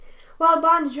Well,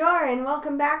 bonjour, and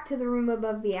welcome back to the room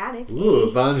above the attic.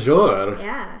 Ooh, bonjour.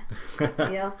 Yeah,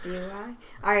 you'll see why.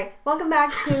 Alright, welcome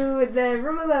back to the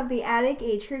room above the attic,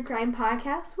 a true crime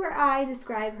podcast where I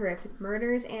describe horrific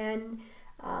murders and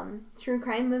true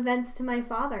crime events to my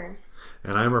father.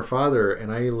 And I'm her father,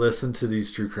 and I listen to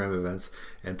these true crime events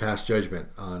and pass judgment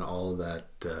on all that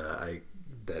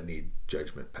that need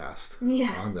judgment passed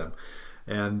on them.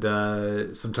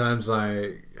 And sometimes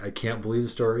I can't believe the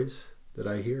stories that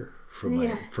I hear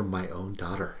from my own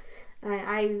daughter. And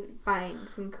I find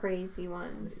some crazy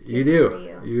ones. You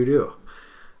do.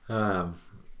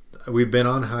 We've been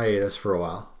on hiatus for a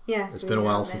while. Yes, it's been a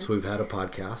while since we've had a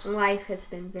podcast. Life has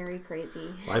been very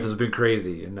crazy. Life has been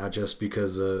crazy, and not just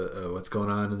because of what's going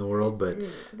on in the world, but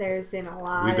there's been a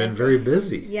lot. We've been very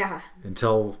busy. Yeah.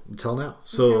 Until now.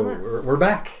 So we're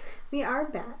back. We are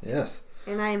back. Yes.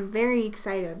 And I'm very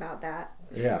excited about that.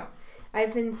 Yeah.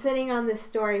 I've been sitting on this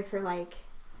story for like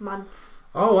months.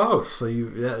 Oh wow! So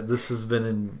this has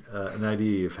been an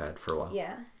idea you've had for a while.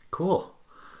 Yeah. Cool.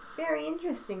 It's very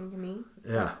interesting to me.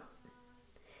 Yeah.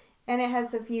 And it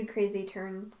has a few crazy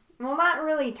turns. Well, not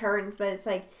really turns, but it's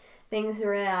like things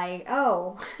where like,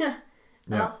 oh.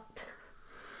 Yeah.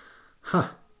 Huh.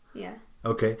 Yeah.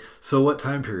 Okay. So what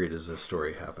time period does this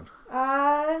story happen?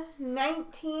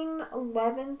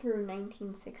 1911 through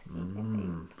 1916, I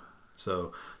think.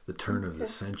 So the turn of the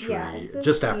century. Yeah,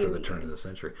 just after the turn of the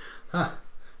century. Huh.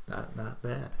 Not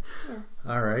bad. Yeah.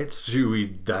 All right. Should we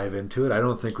dive into it? I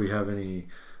don't think we have any...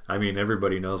 I mean,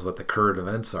 everybody knows what the current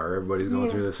events are. Everybody's going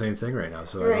through the same thing right now.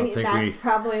 So I don't think that's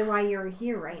probably why you're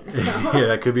here right now. Yeah,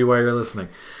 that could be why you're listening.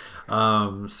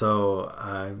 So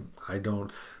I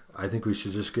think we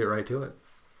should just get right to it.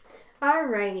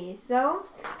 Alrighty. So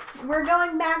we're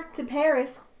going back to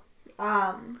Paris.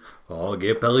 Oh,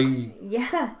 get Paris.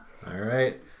 Yeah. All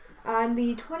right. On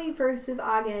the 21st of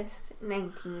August,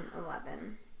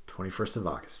 1911. 21st of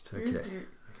August. Okay. Mm-hmm.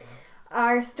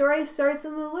 Our story starts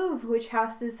in the Louvre, which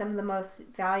houses some of the most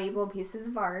valuable pieces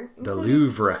of art. The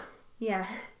Louvre. Yeah.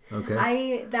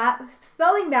 Okay.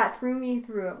 Spelling that threw me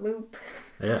through a loop.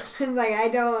 Yes. It's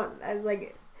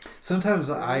sometimes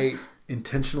I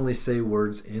intentionally say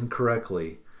words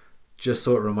incorrectly just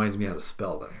so it reminds me how to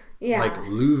spell them. Yeah. Like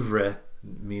Louvre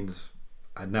means,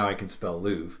 now I can spell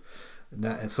Louvre.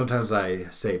 And sometimes I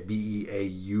say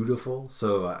beautiful,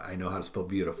 so I know how to spell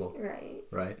beautiful.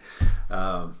 Right.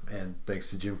 And thanks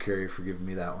to Jim Carrey for giving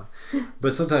me that one.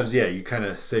 But sometimes, you kind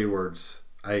of say words.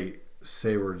 I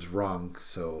say words wrong,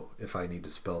 so if I need to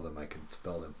spell them, I can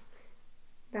spell them.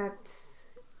 That's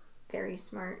very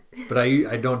smart. But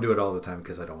I don't do it all the time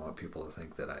because I don't want people to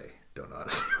think that I don't know how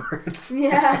to say words.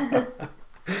 Yeah.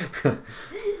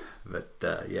 But,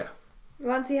 yeah.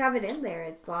 Once you have it in there,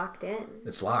 it's locked in.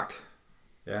 It's locked.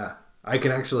 Yeah. I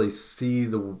can actually see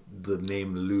the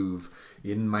name Louvre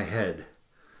in my head.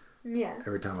 Yeah.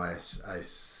 Every time I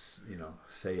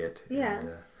say it. Yeah. And,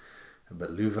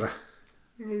 but Louvre.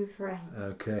 Louvre.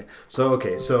 Okay.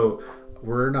 So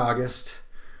we're in August,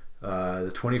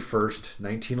 the 21st,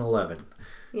 1911.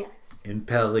 Yes. In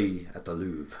Paris at the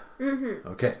Louvre. Mm-hmm.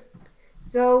 Okay.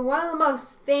 So one of the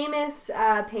most famous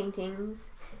paintings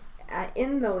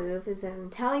in the Louvre is an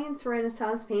Italian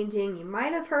Renaissance painting. You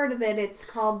might have heard of it. It's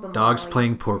called the Dogs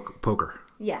Playing Poker.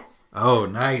 Yes. Oh,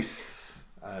 nice.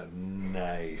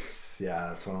 Nice. Yeah,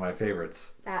 that's one of my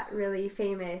favorites. That really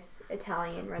famous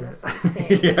Italian Renaissance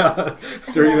thing. Yeah,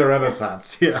 during the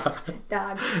Renaissance. Yeah.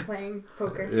 Dogs playing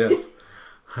poker. Yes.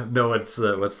 No, what's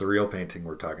the real painting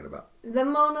we're talking about? The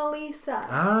Mona Lisa.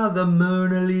 Ah, the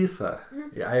Mona Lisa.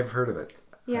 Mm-hmm. Yeah, I've heard of it.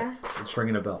 Yeah. It's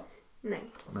ringing a bell. Nice.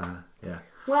 Yeah.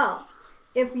 Well,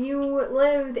 if you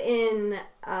lived in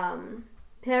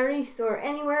Paris or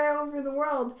anywhere over the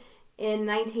world in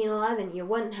 1911, you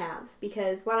wouldn't have,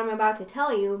 because what I'm about to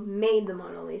tell you made the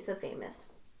Mona Lisa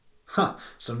famous. Huh.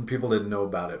 Some people didn't know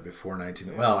about it before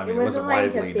 19... Well, I mean, it wasn't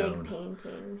like widely a big known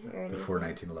painting or anything. Before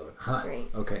 1911. Huh. Right.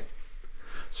 Okay.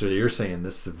 So you're saying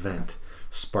this event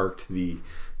sparked the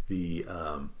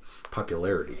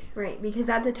popularity. Right, because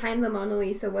at the time the Mona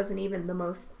Lisa wasn't even the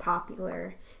most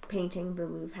popular painting the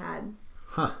Louvre had.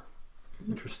 Huh.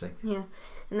 Interesting. Yeah.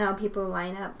 And now people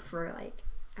line up for like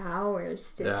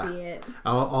hours to see it.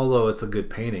 Although it's a good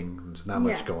painting, there's not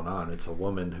much going on. It's a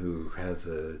woman who has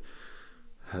a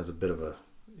bit of a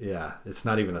it's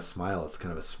not even a smile, it's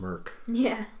kind of a smirk.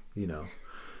 Yeah.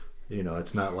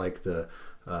 It's not like the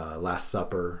Last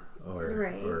Supper or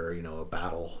a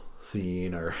battle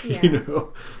scene or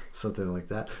something like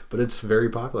that. But it's very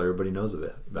popular. Everybody knows of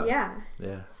it. About it.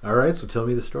 Yeah. All right. So tell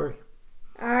me the story.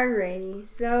 Alrighty.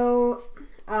 So,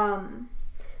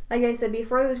 like I said,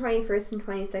 before the 21st and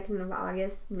 22nd of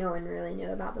August, no one really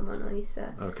knew about the Mona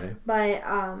Lisa. Okay. But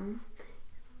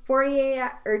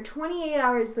 28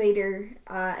 hours later,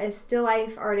 a still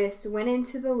life artist went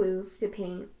into the Louvre to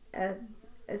paint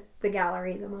the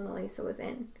gallery the Mona Lisa was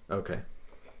in. Okay.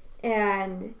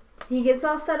 And he gets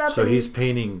all set up. So he's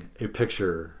painting a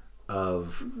picture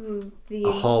of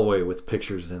a hallway with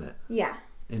pictures in it. Yeah.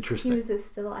 Interesting. He was a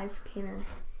still life painter.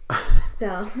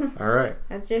 So. All right.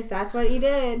 That's what he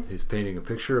did. He's painting a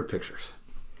picture of pictures.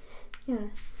 Yeah.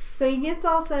 So he gets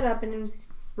all set up and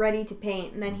he's ready to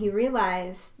paint, and then he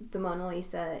realized the Mona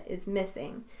Lisa is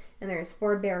missing, and there's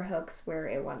 4 bear hooks where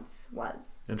it once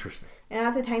was. Interesting. And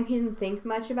at the time he didn't think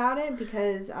much about it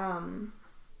because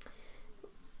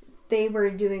they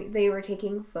were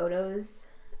taking photos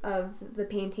of the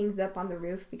paintings up on the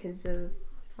roof because of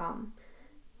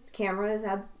cameras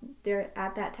at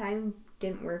that time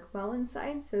didn't work well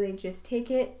inside, so they just take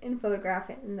it and photograph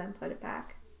it and then put it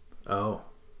back. Oh,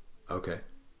 okay.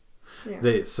 Yeah.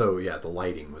 The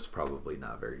lighting was probably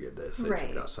not very good. They took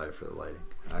it outside for the lighting.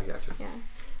 I got you.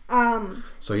 Yeah.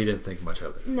 So he didn't think much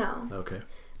of it. No. Okay.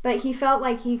 But he felt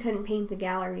like he couldn't paint the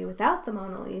gallery without the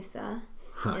Mona Lisa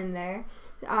in there.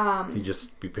 He'd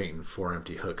just be painting 4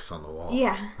 empty hooks on the wall.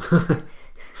 Yeah.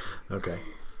 Okay.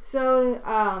 So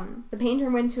the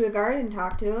painter went to a guard and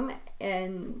talked to him,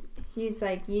 and he's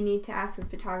like, you need to ask the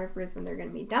photographers when they're going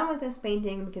to be done with this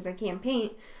painting because I can't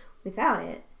paint without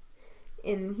it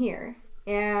in here.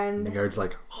 And the guard's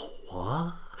like,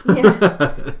 what?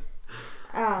 Yeah.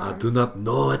 I do not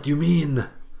know what you mean.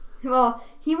 Well,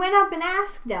 he went up and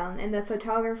asked them, and the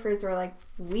photographers were like,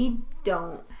 we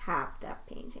don't have that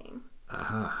painting.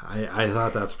 I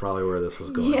thought that's probably where this was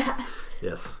going. Yeah.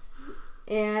 Yes.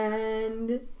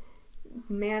 And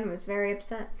man was very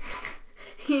upset.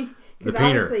 The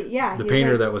painter. The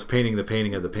painter that was painting the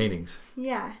painting of the paintings.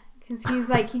 Yeah. Because he's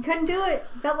like, he couldn't do it.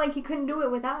 He felt like he couldn't do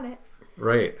it without it.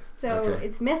 Right. So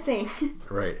it's missing.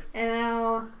 Right. And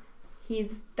now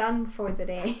he's done for the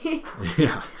day.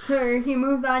 Yeah. Or he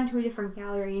moves on to a different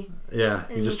gallery. Yeah.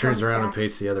 He just turns around and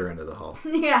paints the other end of the hall.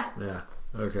 Yeah. Yeah.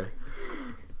 Okay.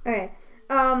 Okay.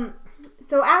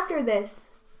 So after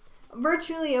this,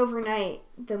 virtually overnight,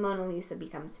 the Mona Lisa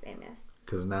becomes famous.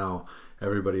 Because now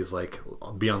everybody's like,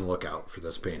 be on the lookout for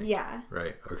this painting. Yeah.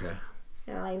 Right. Okay.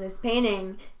 They're like, this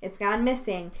painting, it's gone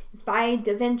missing. It's by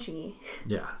Da Vinci.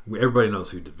 Yeah. Everybody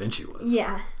knows who Da Vinci was.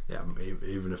 Yeah. Yeah.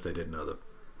 Even if they didn't know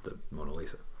the Mona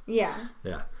Lisa. Yeah.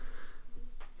 Yeah.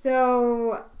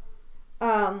 So,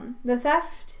 the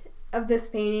theft of this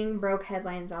painting broke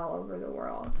headlines all over the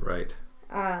world. Right.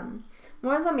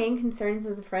 One of the main concerns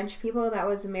of the French people that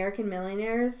was American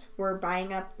millionaires were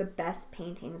buying up the best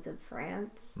paintings of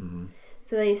France. Mm-hmm.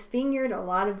 So they fingered a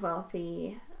lot of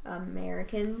wealthy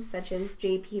Americans, such as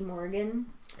J.P. Morgan.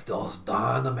 Those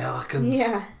darn Americans.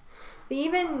 Yeah. They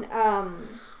even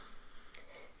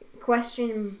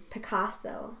questioned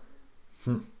Picasso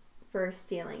for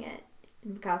stealing it.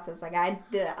 And Picasso's like,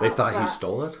 They thought he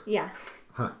stole it? Yeah.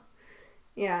 Huh.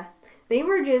 Yeah. They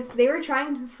were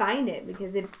trying to find it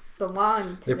because it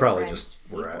belonged to They probably French just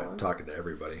people. were talking to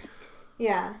everybody.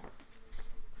 Yeah.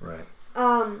 Right.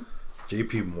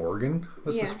 J.P. Morgan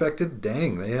was suspected?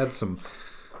 Dang, they had some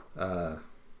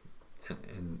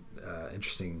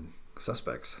interesting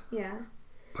suspects. Yeah.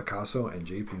 Picasso and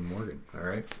J.P. Morgan. All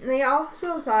right. And they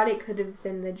also thought it could have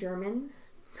been the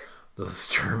Germans. Those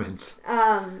Germans.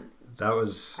 That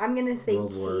was I'm going to say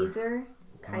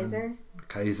Kaiser.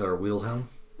 Kaiser Wilhelm.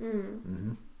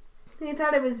 Mm-hmm. They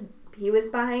thought he was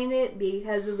behind it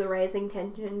because of the rising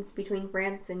tensions between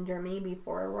France and Germany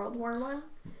before World War I.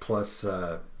 Plus,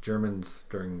 Germans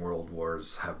during World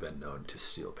Wars have been known to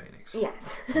steal paintings.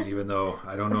 Yes. Even though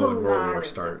I don't know when World War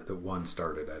started. The one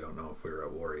started. I don't know if we were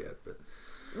at war yet, but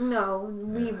no,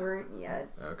 we weren't yet.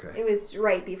 Okay. It was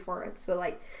right before it, so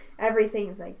like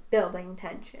everything's like building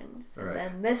tensions, and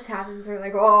then this happens. They're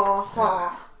like,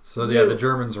 oh. So the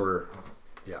Germans were,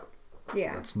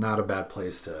 yeah. That's not a bad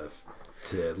place to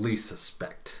at least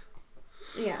suspect.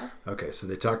 Yeah. Okay, so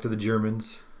they talked to the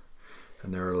Germans,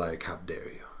 and they were like, "How dare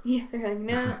you?" Yeah, they're like,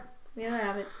 "No, we don't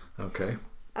have it." Okay.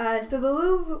 So the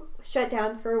Louvre shut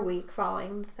down for a week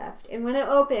following the theft, and when it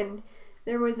opened,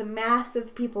 there was a mass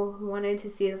of people who wanted to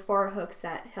see the 4 hooks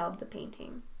that held the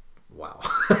painting. Wow.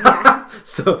 Yeah.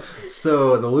 So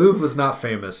the Louvre was not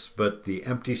famous, but the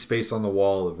empty space on the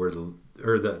wall where the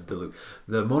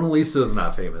Mona Lisa is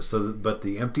not famous. But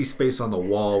the empty space on the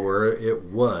wall where it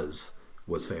was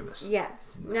famous.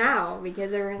 Yes. Nice. Now,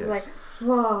 because they were like,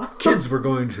 whoa. Kids, we're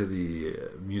going to the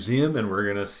museum and we're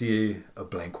gonna see a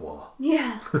blank wall.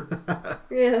 Yeah.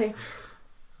 Really.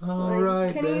 All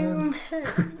right, can then. you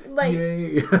like?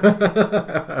 Yay.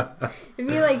 It'd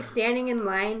be like standing in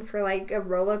line for like a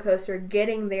roller coaster,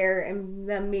 getting there, and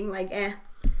them being like,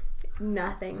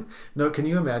 nothing. No, can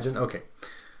you imagine? Okay,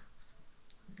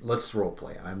 let's role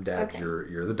play. I'm dad. Okay.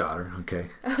 You're the daughter. Okay.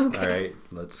 Okay. All right.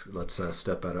 Let's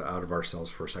step out of ourselves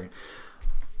for a second.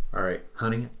 All right,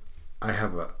 honey. I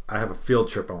have a field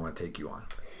trip I want to take you on.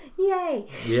 Yay.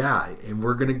 Yeah, and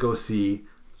we're gonna go see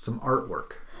some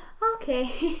artwork.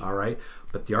 Okay. All right,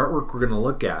 but the artwork we're gonna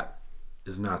look at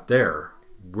is not there.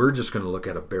 We're just gonna look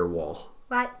at a bare wall.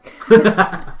 What?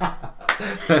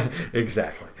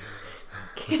 Exactly.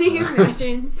 Can you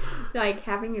imagine like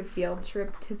having a field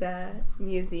trip to the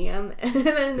museum and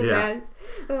then they're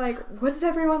like, what is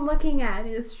everyone looking at?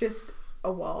 It's just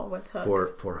a wall with hooks.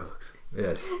 Four hooks.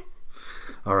 Yes.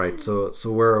 All right. So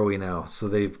where are we now? So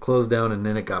they've closed down, and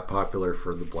then it got popular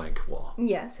for the blank wall.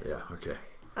 Yes. Yeah. Okay.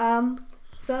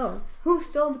 So who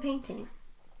stole the painting?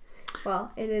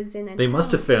 Well, it is in a. They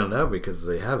must have found out because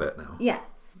they have it now.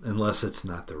 Yes. Unless it's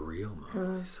not the real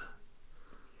Mona Lisa.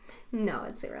 No,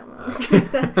 it's the real Mona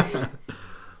Lisa.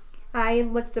 I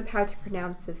looked up how to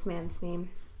pronounce this man's name,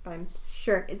 but I'm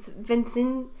sure it's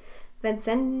Vincenzo.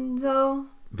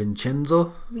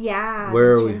 Vincenzo? Yeah.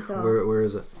 Where Vincenzo. are we? Where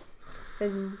is it?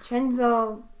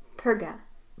 Vincenzo Perga.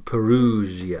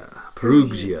 Perugia. Yeah.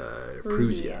 Perugia.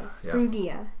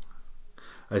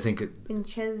 I think it.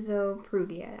 Vincenzo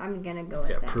Perugia. I'm gonna go with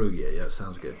that. Perugia. Yeah,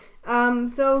 sounds good.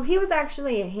 So he was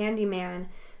actually a handyman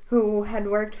who had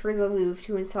worked for the Louvre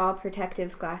to install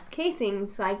protective glass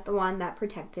casings like the one that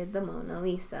protected the Mona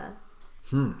Lisa.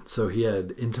 So he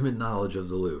had intimate knowledge of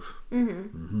the Louvre.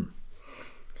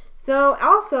 So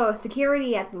also,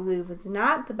 security at the Louvre was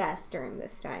not the best during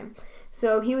this time.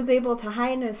 So he was able to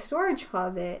hide in a storage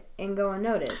closet and go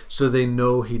unnoticed. So they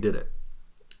know he did it.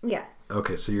 Yes.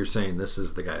 Okay, so you're saying this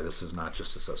is the guy. This is not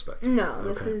just a suspect. No,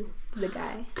 this is the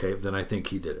guy. Okay, then I think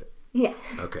he did it.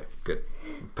 Yes. Okay, good.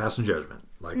 Passing judgment.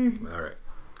 All right.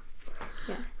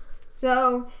 Yeah.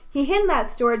 So he hid in that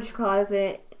storage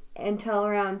closet until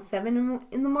around 7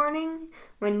 in the morning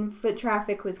when foot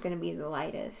traffic was going to be the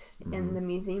lightest and the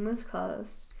museum was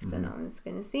closed, so no one was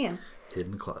going to see him.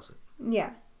 Hidden closet.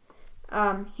 Yeah.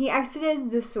 He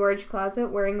exited the storage closet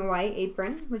wearing a white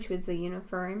apron, which was the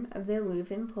uniform of the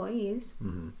Louvre employees.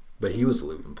 But he was a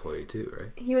Louvre employee too,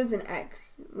 right? He was an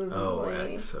ex-Louvre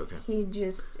employee. Ex, okay. He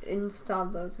just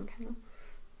installed those and kind of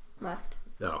left.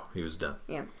 Oh, he was done.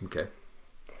 Yeah. Okay.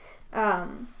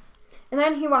 And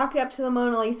then he walked up to the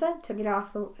Mona Lisa, took it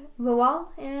off the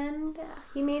wall, and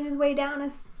he made his way down a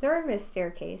service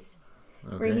staircase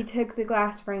where he took the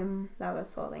glass frame that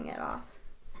was holding it off.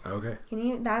 Okay.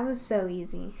 That was so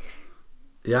easy.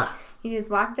 Yeah. He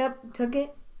just walked up, took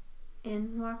it,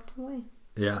 and walked away.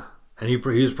 Yeah. And he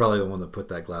was probably the one that put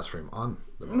that glass frame on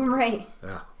the Mona Lisa. Right.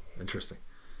 Yeah. Interesting.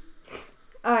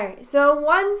 Alright, so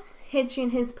one hitch in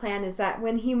his plan is that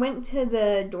when he went to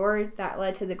the door that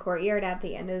led to the courtyard at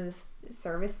the end of the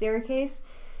service staircase,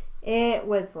 it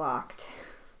was locked.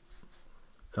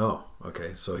 Oh,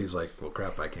 okay. So he's like, well,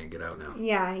 crap, I can't get out now.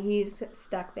 Yeah, he's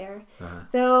stuck there.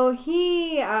 So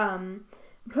he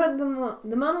put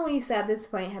the Mona Lisa at this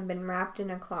point had been wrapped in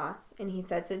a cloth, and he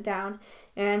sets it down,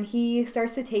 and he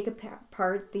starts to take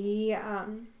apart the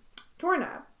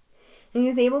doorknob. And he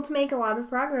was able to make a lot of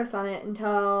progress on it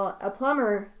until a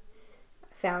plumber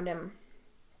found him.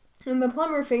 And the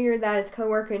plumber figured that his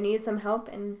coworker needed some help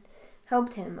and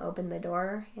helped him open the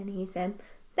door. And he said,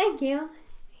 "Thank you."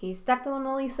 He stuck the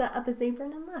Mona Lisa up his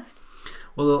apron and left.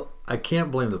 Well, I can't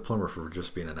blame the plumber for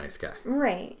just being a nice guy.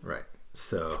 Right. Right.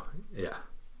 So, yeah.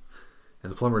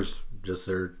 And the plumber's just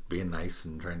there being nice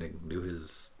and trying to do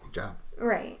his job.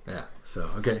 Right. Yeah. So,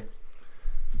 okay.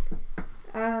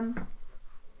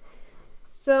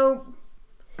 So,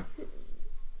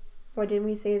 what did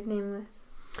we say his name was?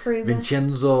 Perugia?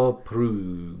 Vincenzo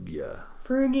Perugia.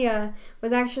 Perugia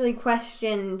was actually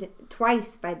questioned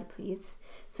twice by the police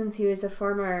since he was a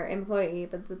former employee,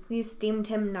 but the police deemed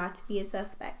him not to be a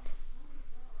suspect.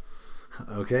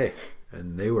 Okay.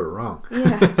 And they were wrong.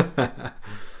 Yeah.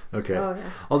 Okay. Oh, yeah.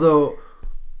 Although,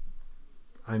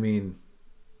 I mean,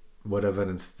 what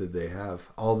evidence did they have?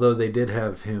 Although they did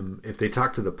have him, if they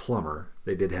talked to the plumber,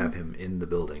 they did have him in the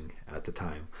building at the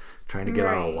time, trying to get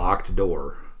out a locked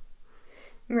door.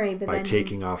 Right, but by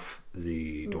taking off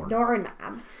the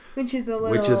doorknob, which is a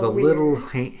little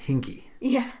hinky.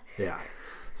 Yeah. Yeah.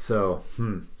 So,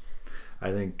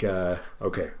 I think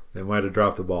okay, they might have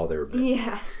dropped the ball there a bit.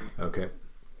 Yeah. Okay.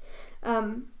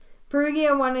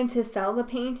 Perugia wanted to sell the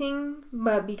painting,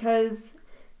 but because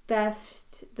the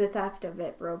theft of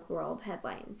it broke world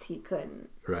headlines, he couldn't.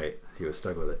 Right. He was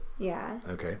stuck with it. Yeah.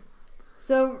 Okay.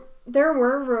 So there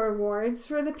were rewards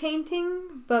for the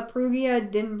painting, but Perugia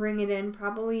didn't bring it in,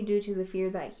 probably due to the fear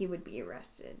that he would be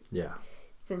arrested. Yeah.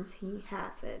 Since he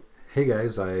has it. Hey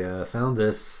guys, I found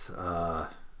this.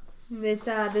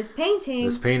 This painting.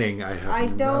 This painting,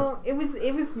 It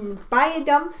was by a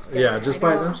dumpster. Yeah, just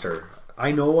by a dumpster.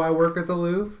 I know I work at the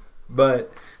Louvre,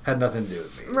 but had nothing to do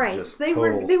with me. Right.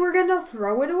 They were gonna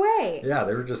throw it away. Yeah,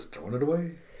 they were just throwing it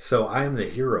away. So I am the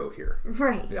hero here.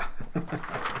 Right. Yeah.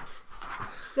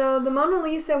 So the Mona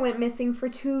Lisa went missing for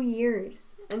 2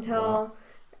 years until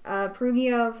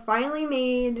Perugia finally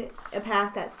made a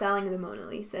pass at selling the Mona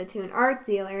Lisa to an art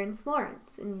dealer in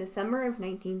Florence in December of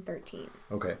 1913.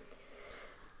 Okay.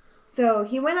 So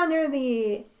he went under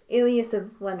the alias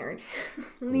of Leonard.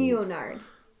 Leonard.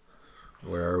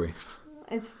 Where are we?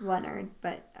 It's Leonard,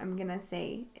 but I'm going to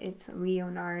say it's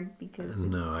Leonard because...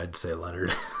 No, I'd say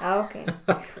Leonard. Oh, okay.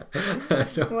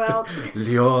 Well...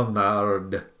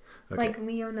 Leonard. Okay. Like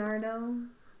Leonardo?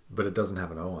 But it doesn't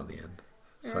have an O on the end.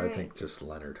 So right. I think just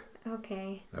Leonard.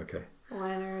 Okay. Okay.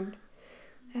 Leonard.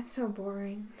 That's so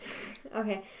boring.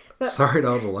 Okay. But sorry to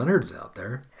all the Leonards out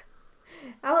there.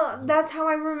 That's how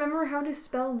I remember how to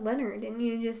spell Leonard. And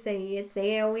you just say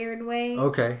a weird way.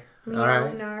 Okay.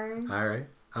 Leonard. All right.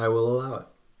 I will allow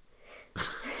it.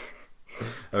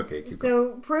 Okay, keep going.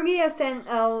 So Perugia sent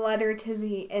a letter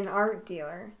to an art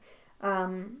dealer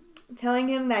telling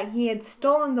him that he had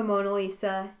stolen the Mona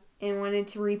Lisa and wanted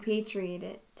to repatriate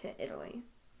it to Italy.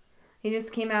 He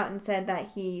just came out and said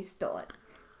that he stole it.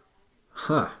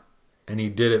 Huh. And he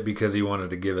did it because he wanted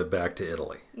to give it back to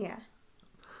Italy. Yeah.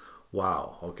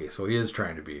 Wow. Okay, so he is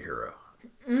trying to be a hero.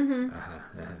 Mm-hmm.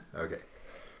 Okay.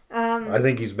 I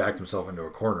think he's backed himself into a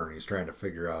corner and he's trying to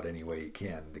figure out any way he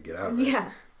can to get out of it. Yeah.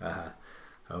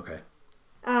 Okay.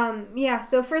 Yeah,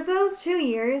 so for those 2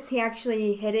 years, he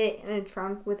actually hid it in a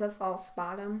trunk with a false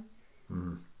bottom.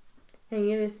 Mm-hmm. And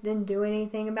he just didn't do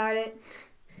anything about it.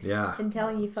 Yeah.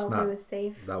 Until he felt it was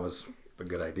safe. That was a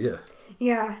good idea.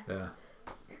 Yeah. Yeah.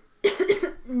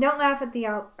 Don't laugh at the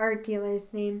art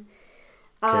dealer's name.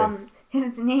 Okay.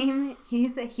 His name,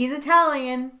 he's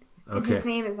Italian. Okay. And his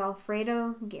name is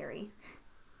Alfredo Geri.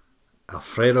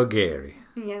 Alfredo Geri.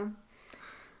 Yeah.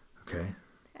 Okay.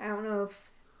 I don't know if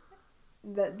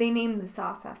they named the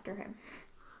sauce after him.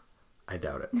 I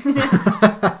doubt it.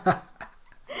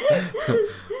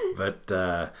 But,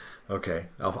 okay.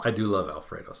 I do love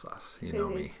Alfredo sauce. You know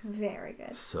me. It's very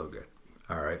good. So good.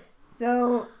 All right.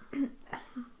 So,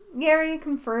 Geri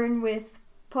conferred with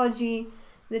Poggi,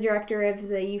 the director of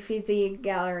the Uffizi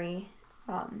Gallery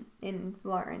in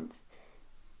Florence.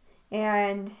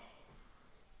 And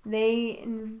they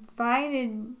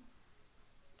invited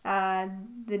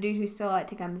the dude who stole it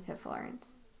to come to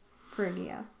Florence.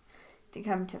 Perugia. To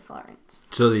come to Florence.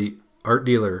 So the art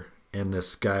dealer and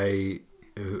this guy,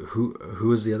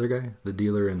 who is the other guy? The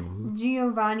dealer and who?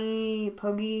 Giovanni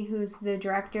Poggi, who's the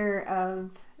director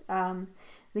of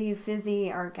the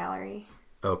Uffizi Art Gallery.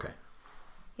 Okay.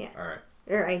 Yeah. All right.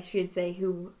 Or I should say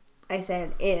who I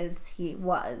said he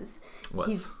was.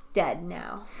 He's dead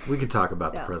now. We can talk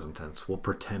about the present tense. We'll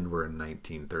pretend we're in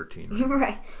 1913.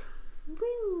 Right.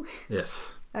 Woo.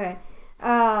 Yes. Okay.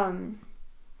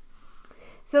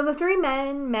 So the three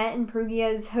men met in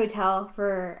Perugia's hotel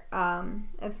for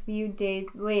a few days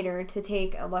later to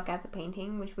take a look at the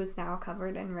painting, which was now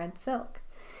covered in red silk.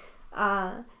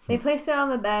 They placed it on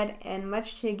the bed, and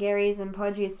much to Geri's and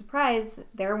Poggi's surprise,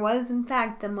 there was in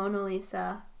fact the Mona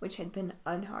Lisa, which had been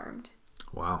unharmed.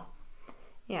 Wow.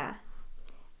 Yeah.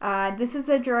 This is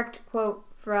a direct quote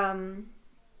from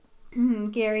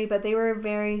Geri, but they were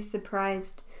very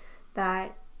surprised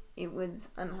that it was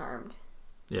unharmed.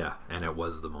 Yeah, and it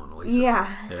was the Mona Lisa. Yeah.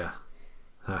 Yeah.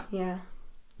 Huh. Yeah.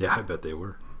 Yeah, I bet they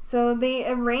were. So they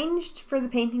arranged for the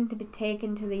painting to be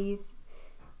taken to the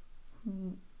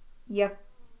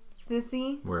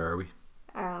Uffizi. Where are we?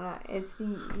 I don't know. It's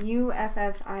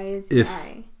Uffizi.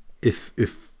 If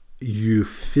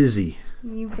Uffizi.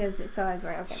 Uffizi. So I was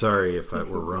right. Okay. Sorry if I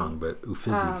were wrong, but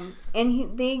Uffizi.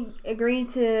 And they agreed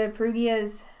to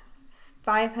Perugia's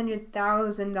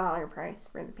 $500,000 price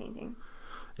for the painting.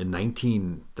 In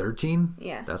 1913?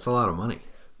 Yeah. That's a lot of money.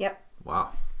 Yep.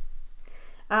 Wow.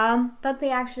 But they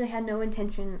actually had no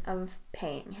intention of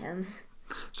paying him.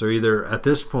 So either, at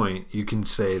this point, you can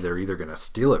say they're either going to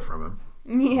steal it from him.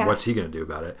 Yeah. What's he going to do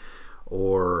about it?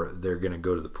 Or they're going to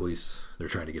go to the police. They're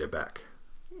trying to get it back.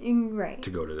 Right. To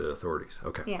go to the authorities.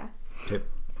 Okay. Yeah. Okay.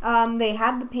 They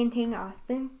had the painting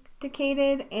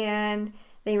authenticated, and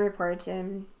they reported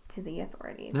him to the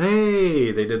authorities.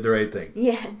 Hey, they did the right thing.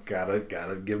 Yes. Gotta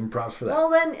give them props for that. Well,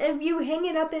 then, if you hang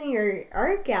it up in your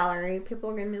art gallery, people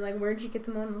are gonna be like, "Where'd you get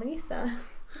the Mona Lisa?"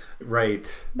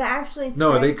 Right. But actually,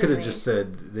 no, they could have just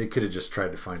said, they could have just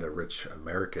tried to find a rich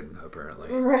American,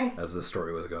 apparently, right, as the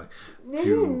story was going,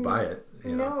 to buy it.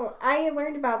 No, I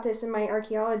learned about this in my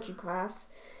archaeology class.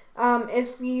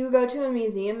 If you go to a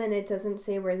museum and it doesn't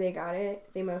say where they got it,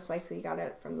 they most likely got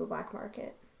it from the black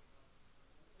market.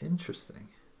 Interesting.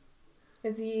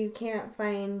 If you can't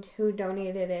find who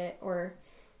donated it or,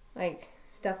 like,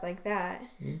 stuff like that.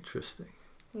 Interesting.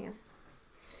 Yeah.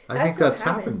 I think that's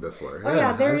happened before. Oh,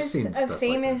 yeah, there's a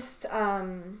famous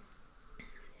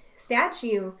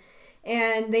statue,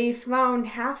 and they found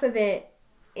half of it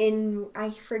in,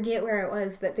 I forget where it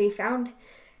was, but they found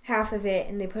half of it,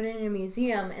 and they put it in a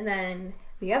museum, and then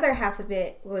the other half of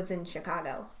it was in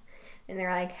Chicago. And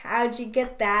they're like, how'd you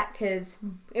get that? Because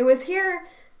it was here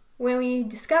when we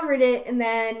discovered it, and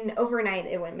then overnight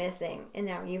it went missing, and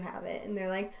now you have it. And they're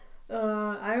like,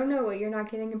 I don't know, you're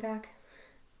not getting it back.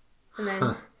 And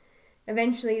then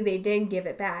eventually they did give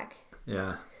it back.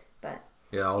 Yeah. But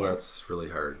yeah, that's really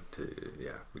hard to,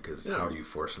 because how do you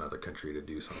force another country to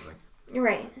do something?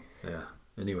 Right. Yeah.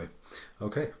 Anyway.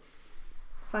 Okay.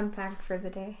 Fun fact for the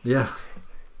day. Yeah.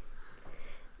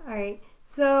 All right.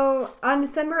 So, on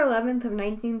December 11th of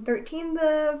 1913,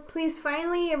 the police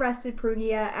finally arrested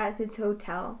Perugia at his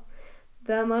hotel.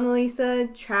 The Mona Lisa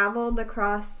traveled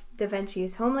across Da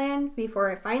Vinci's homeland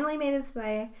before it finally made its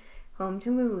way home to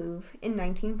the Louvre in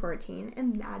 1914,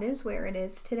 and that is where it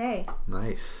is today.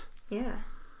 Nice. Yeah.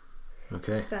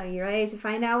 Okay. So, you ready to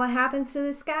find out what happens to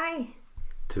this guy?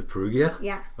 To Perugia?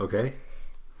 Yeah. Okay.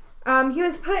 He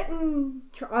was put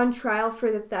on trial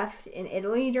for the theft in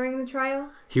Italy during the trial.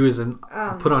 He was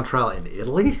put on trial in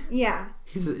Italy? Yeah.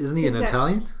 Isn't he an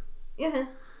Italian? Yeah.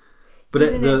 But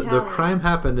the crime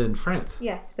happened in France.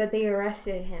 Yes, but they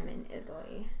arrested him in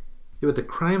Italy. Yeah, but the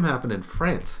crime happened in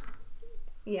France.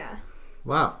 Yeah.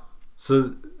 Wow.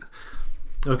 So,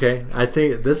 okay, I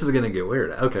think this is going to get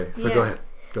weird. Okay, so yeah.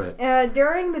 Go ahead.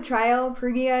 During the trial,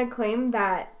 Perugia claimed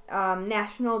that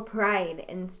national pride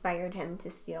inspired him to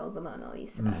steal the Mona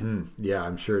Lisa. Mm-hmm. Yeah,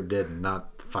 I'm sure it did.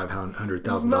 Not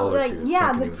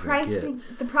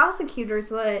 $500,000. The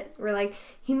prosecutors were like,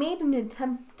 he made an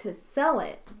attempt to sell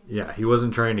it. Yeah, he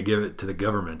wasn't trying to give it to the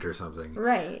government or something.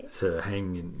 Right. To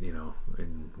hang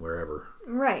in wherever.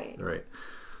 Right. Right.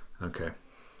 Okay.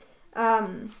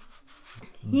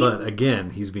 But again,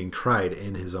 he's being tried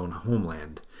in his own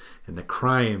homeland, and the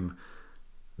crime,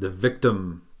 the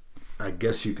victim, I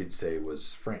guess you could say,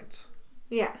 was France.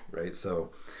 Yeah. Right?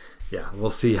 So, yeah,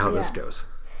 we'll see how this goes.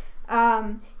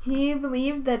 He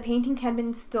believed the painting had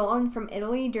been stolen from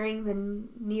Italy during the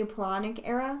Napoleonic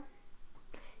era,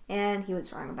 and he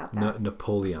was wrong about that.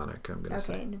 Napoleonic, I'm going to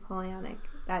say. Okay, Napoleonic.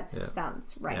 That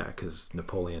sounds right. Yeah, because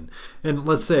Napoleon. And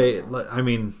let's say, I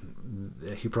mean,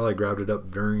 he probably grabbed it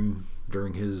up during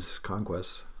his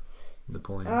conquest.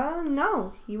 Napoleon.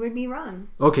 No, you would be wrong.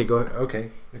 Okay, go ahead.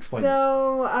 Okay, explain.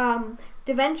 So,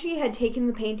 Da Vinci had taken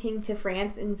the painting to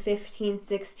France in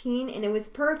 1516, and it was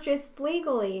purchased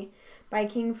legally by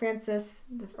King Francis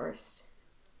I.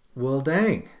 Well,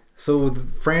 dang. So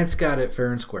France got it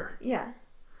fair and square. Yeah.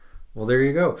 Well, there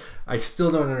you go. I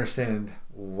still don't understand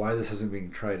why this isn't being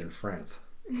tried in France.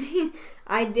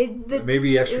 I did.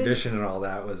 Maybe extradition and all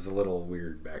that was a little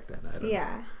weird back then. I don't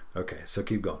know. Okay, so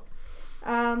keep going.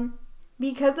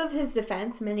 Because of his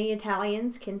defense, many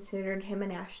Italians considered him a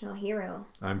national hero.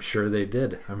 I'm sure they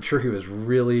did. I'm sure he was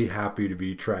really happy to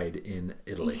be tried in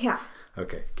Italy. Yeah.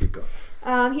 Okay, keep going.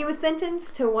 He was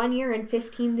sentenced to 1 year and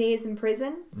 15 days in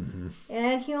prison,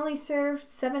 and he only served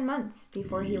 7 months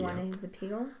before he won his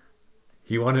appeal.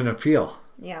 He won an appeal.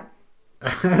 Yeah.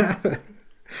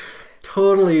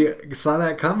 Totally saw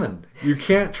that coming. You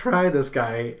can't try this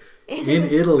guy in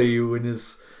Italy when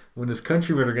his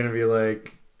countrymen are going to be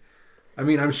like... I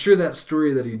mean, I'm sure that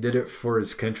story that he did it for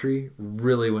his country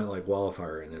really went like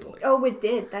wildfire in Italy. Oh, it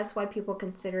did. That's why people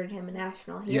considered him a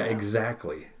national hero. Yeah,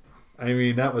 exactly. I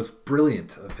mean, that was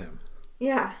brilliant of him.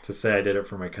 Yeah. To say I did it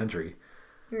for my country.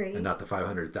 Right. And not the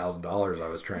 $500,000 I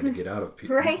was trying to get out of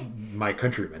people. Right. My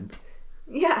countrymen.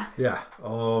 Yeah. Yeah.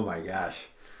 Oh my gosh.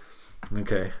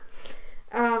 Okay.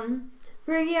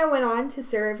 Perugia went on to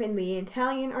serve in the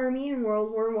Italian army in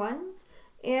World War I.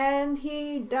 And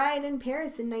he died in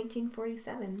Paris in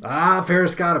 1947.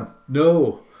 Paris got him.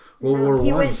 No. World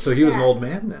War I. So he was an old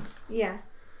man then. Yeah.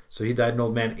 So he died an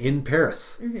old man in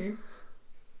Paris. Mm-hmm.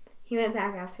 He went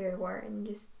back after the war and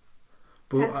just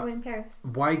passed away in Paris.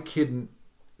 Why couldn't...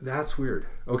 That's weird.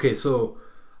 Okay, so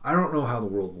I don't know how the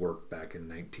world worked back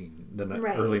in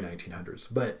early 1900s.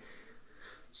 But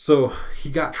so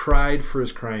he got tried for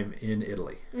his crime in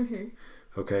Italy. Mm-hmm.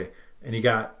 Okay. And he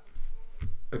got...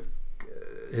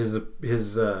 his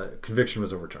conviction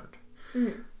was overturned.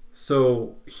 Mm.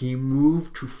 So he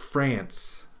moved to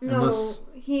France. No,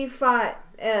 he fought.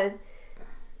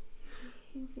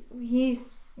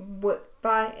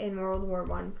 Fought in World War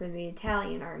One for the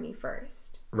Italian army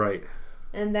first. Right.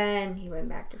 And then he went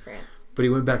back to France. But he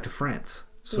went back to France.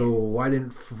 So why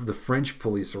didn't the French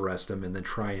police arrest him and then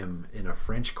try him in a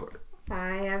French court?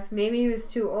 Maybe he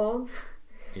was too old.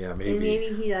 Yeah, maybe. And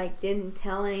maybe he didn't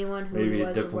tell anyone who he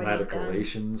was or what he'd done. Diplomatic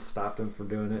relations stopped him from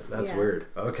doing it. That's weird.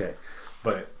 Okay,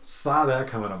 but saw that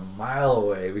coming a mile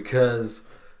away because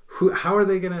how are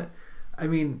they gonna? I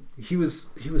mean, he was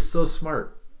so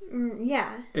smart.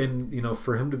 Yeah. And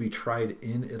for him to be tried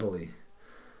in Italy,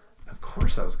 of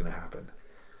course that was going to happen.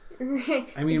 Right.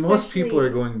 I mean, most people are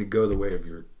going to go the way of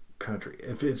your country.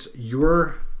 If it's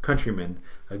your countrymen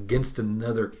against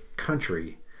another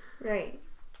country, right,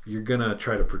 you're going to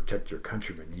try to protect your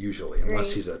countrymen usually,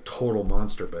 unless he's a total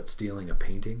monster but stealing a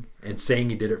painting and saying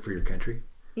he did it for your country.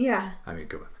 Yeah. I mean,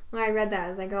 come on. When I read that, I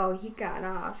was like, oh, he got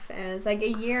off. And it was like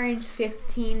 1 year and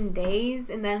 15 days.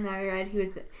 And then I read he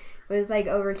was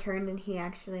overturned and he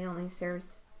actually only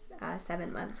serves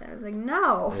 7 months. I was like,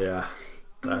 no. Yeah.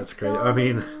 That's crazy. I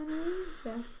mean,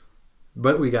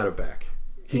 but we got it back.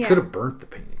 He could have burnt the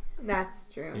painting. That's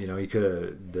true. He could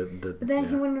have. But then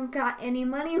he wouldn't have got any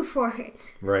money for it.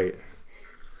 Right.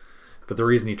 But the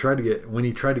reason he tried to get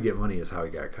money is how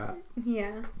he got caught.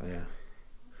 Yeah. Yeah.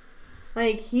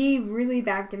 He really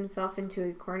backed himself into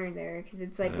a corner there because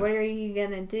it's like, what are you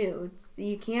gonna do?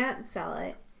 You can't sell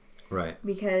it. Right.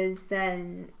 Because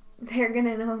then they're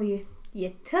gonna know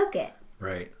you took it.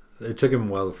 Right. It took him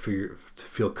a while to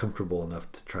feel comfortable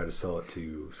enough to try to sell it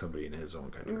to somebody in his own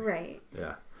country. Right.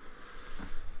 Yeah.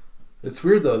 It's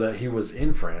weird though that he was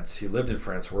in France. He lived in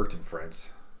France, worked in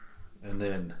France, and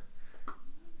then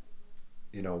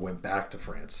went back to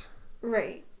France.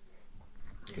 Right.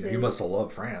 He must have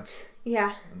loved France.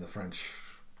 Yeah. And the French,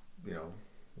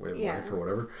 way of life or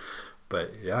whatever.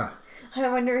 But yeah. I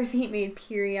wonder if he made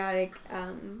periodic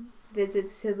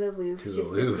visits to the Louvre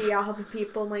to see all the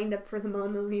people lined up for the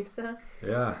Mona Lisa.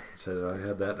 Yeah. He said, I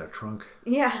had that in a trunk.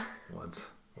 Yeah. Once.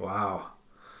 Wow.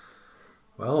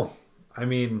 Well, I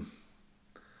mean,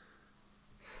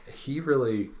 he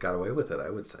really got away with it, I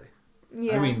would say.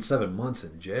 Yeah. I mean, 7 months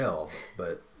in jail,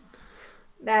 but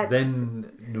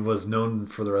then was known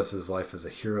for the rest of his life as a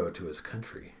hero to his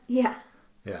country. Yeah.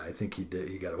 Yeah, I think he did.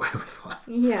 He got away with one.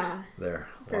 Yeah. There.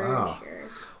 Wow. Sure.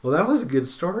 Well, that was a good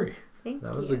story. Thank you.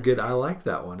 That was a good. I like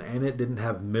that one, and it didn't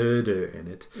have murder in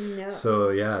it. No. So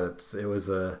yeah,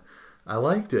 I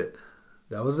liked it.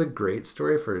 That was a great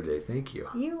story for today. Thank you.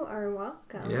 You are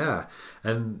welcome. Yeah,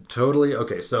 and totally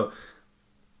okay. So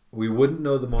we wouldn't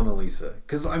know the Mona Lisa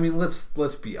because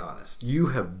let's be honest. You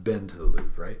have been to the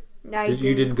Louvre, right?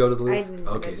 You didn't go to the Louvre? I didn't.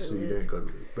 Okay, so you didn't go to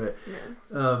the Louvre, but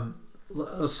no.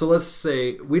 So let's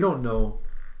say we don't know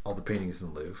all the paintings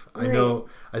in the Louvre.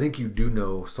 I think you do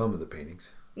know some of the paintings.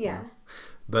 Yeah.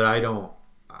 But I don't.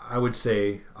 I would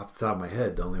say off the top of my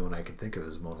head, the only one I can think of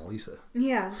is Mona Lisa.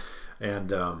 Yeah. And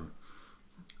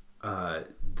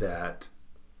that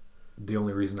the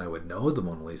only reason I would know the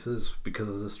Mona Lisa is because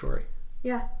of the story.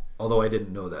 Yeah. Although I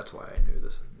didn't know that's why I knew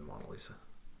the Mona Lisa.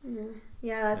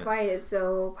 Yeah, that's why it's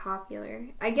so popular.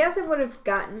 I guess it would have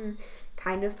gotten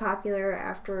kind of popular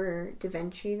after Da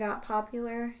Vinci got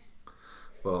popular.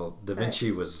 Well, Da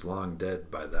Vinci was long dead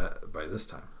by this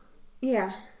time.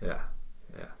 Yeah. Yeah.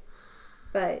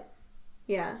 But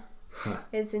yeah,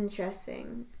 It's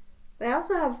interesting. They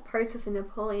also have parts of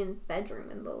Napoleon's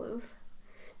bedroom in the Louvre.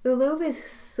 The Louvre is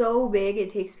so big it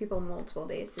takes people multiple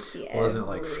days to see it. Wasn't it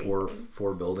like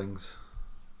four buildings?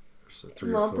 So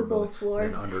 3 multiple or 4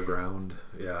 floors and underground.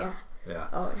 Yeah.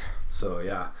 Oh. So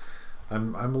yeah,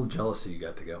 I'm a little jealous that you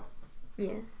got to go.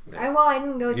 Yeah. I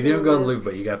didn't go. You didn't go to the Louvre,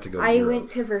 but you got to go. I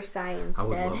went to Versailles instead. I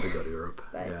would love to go to Europe.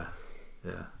 Yeah.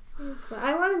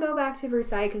 I want to go back to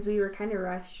Versailles because we were kind of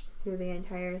rushed through the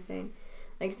entire thing.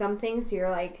 Like some things, you're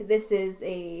like, this is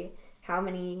a how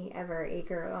many ever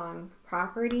acre long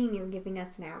property, and you're giving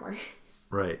us an hour.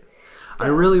 Right. So, I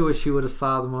really wish you would have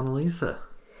saw the Mona Lisa.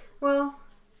 Well,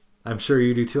 I'm sure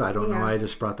you do too. I don't know why I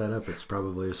just brought that up. It's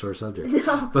probably a sore subject.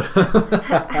 No. But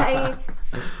I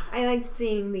liked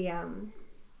seeing the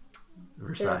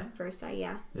Versailles. Versailles,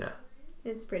 yeah. Yeah.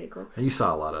 It's pretty cool. And you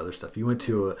saw a lot of other stuff. You went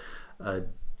to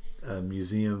a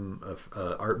museum of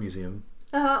art museum.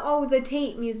 The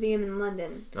Tate Museum in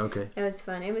London. Okay. It was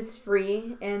fun. It was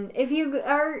free, and if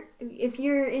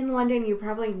you're in London, you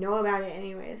probably know about it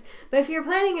anyways. But if you're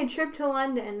planning a trip to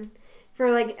London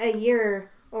for like a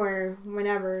year or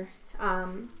whenever,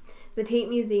 the Tate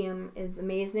Museum is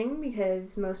amazing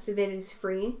because most of it is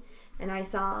free, and I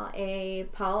saw a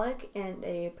Pollock and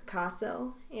a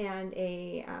Picasso and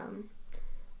a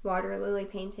water lily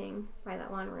painting by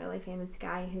that one really famous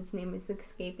guy whose name is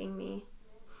escaping me.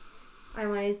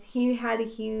 He had a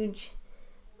huge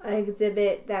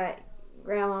exhibit that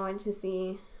Grandma went to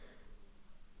see.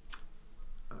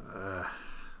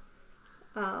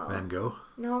 Van Gogh?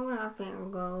 No, not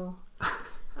Van Gogh.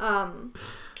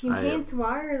 He paints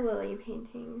water lily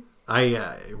paintings.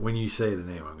 When you say the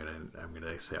name, I'm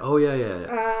gonna say, oh yeah.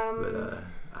 But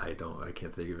I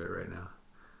can't think of it right now.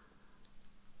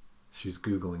 She's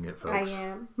Googling it, folks. I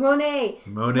am. Monet.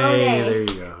 There you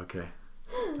go. Okay.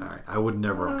 All right. I would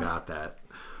never have got that,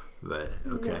 but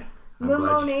okay. The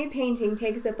Monet painting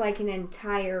takes up like an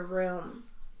entire room.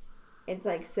 It's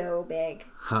like so big,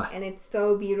 and it's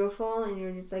so beautiful, and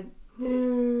you're just like,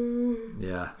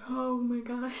 yeah. Oh my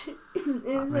gosh!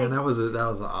 Man, that was an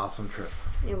awesome trip.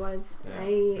 It was. Yeah,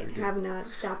 I have not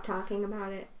stopped talking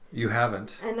about it. You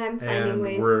haven't, and I'm finding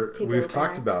ways to go We've back.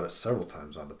 talked about it several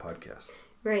times on the podcast.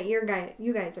 Right,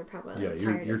 you guys are probably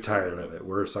you're tired of it.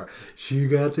 We're sorry. She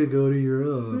got to go to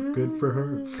Europe. Good for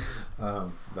her.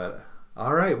 But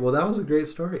all right. Well, that was a great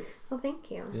story. Well,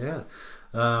 thank you. Yeah.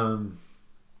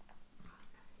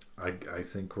 I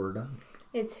think we're done.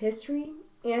 It's history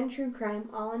and true crime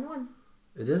all in one.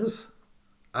 It is.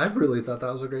 I really thought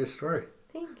that was a great story.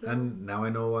 Thank you. And now I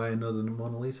know why I know the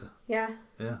Mona Lisa. Yeah.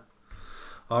 Yeah.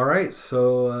 All right.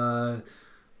 So,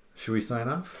 should we sign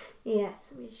off?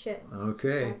 Yes, we should.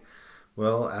 Okay.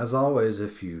 Well, as always,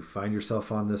 if you find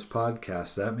yourself on this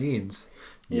podcast, that means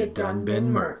you done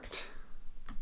been murked.